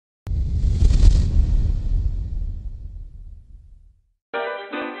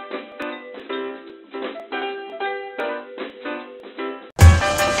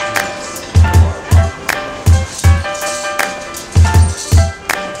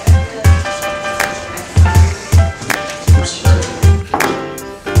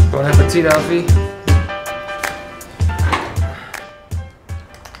Let's eat, Alfie.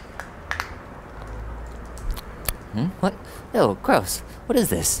 What? Ew, gross. What is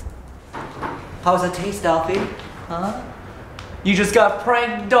this? How's it taste, Alfie? Huh? You just got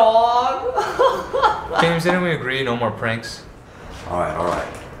pranked, dog! James, didn't we agree no more pranks? Alright,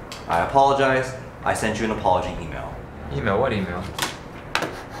 alright. I apologize. I sent you an apology email. Email? What email?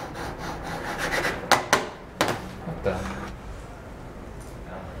 What the?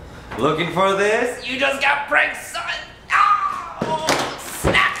 Looking for this? You just got pranked, son! Oh!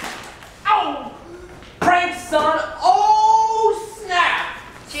 Snap! Oh! Pranked, son! Oh! Snap!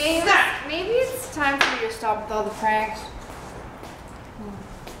 James, Snap! maybe it's time for you to stop with all the pranks.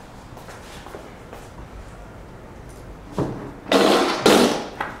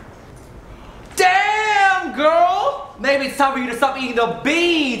 Damn, girl! Maybe it's time for you to stop eating the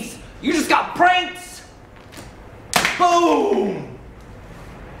beans! You just got pranked! Boom!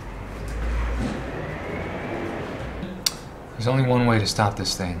 There's only one way to stop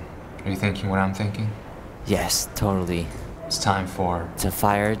this thing. Are you thinking what I'm thinking? Yes, totally. It's time for To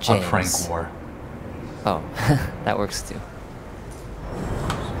fire James. a prank war. Oh, that works too.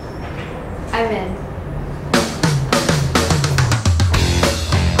 I'm in.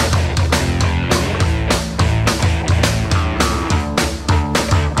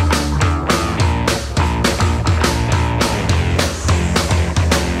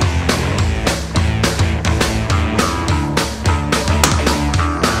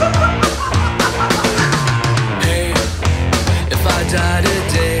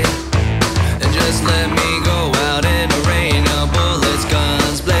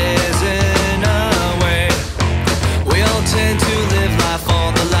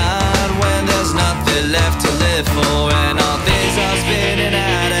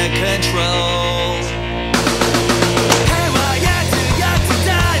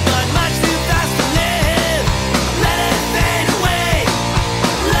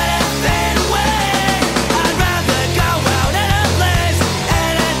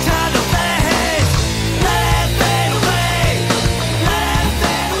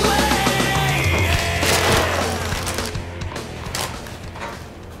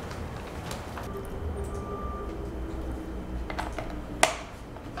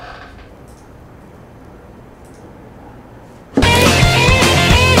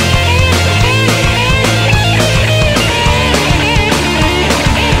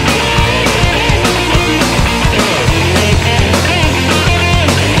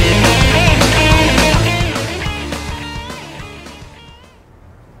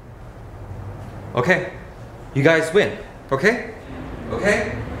 Okay, you guys win, okay?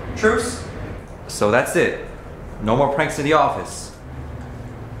 Okay? Truce? So that's it. No more pranks in the office.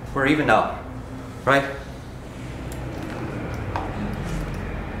 We're even now, right?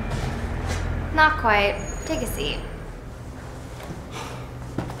 Not quite. Take a seat.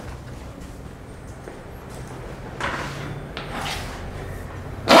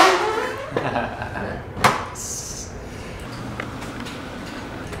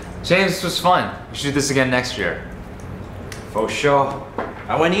 James, this was fun. We should do this again next year. For sure.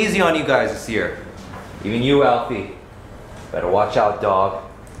 I went easy on you guys this year. Even you, Alfie. Better watch out, dog.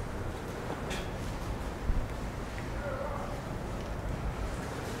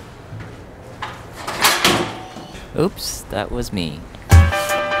 Oops, that was me.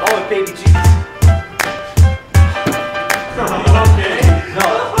 Oh, baby Jesus.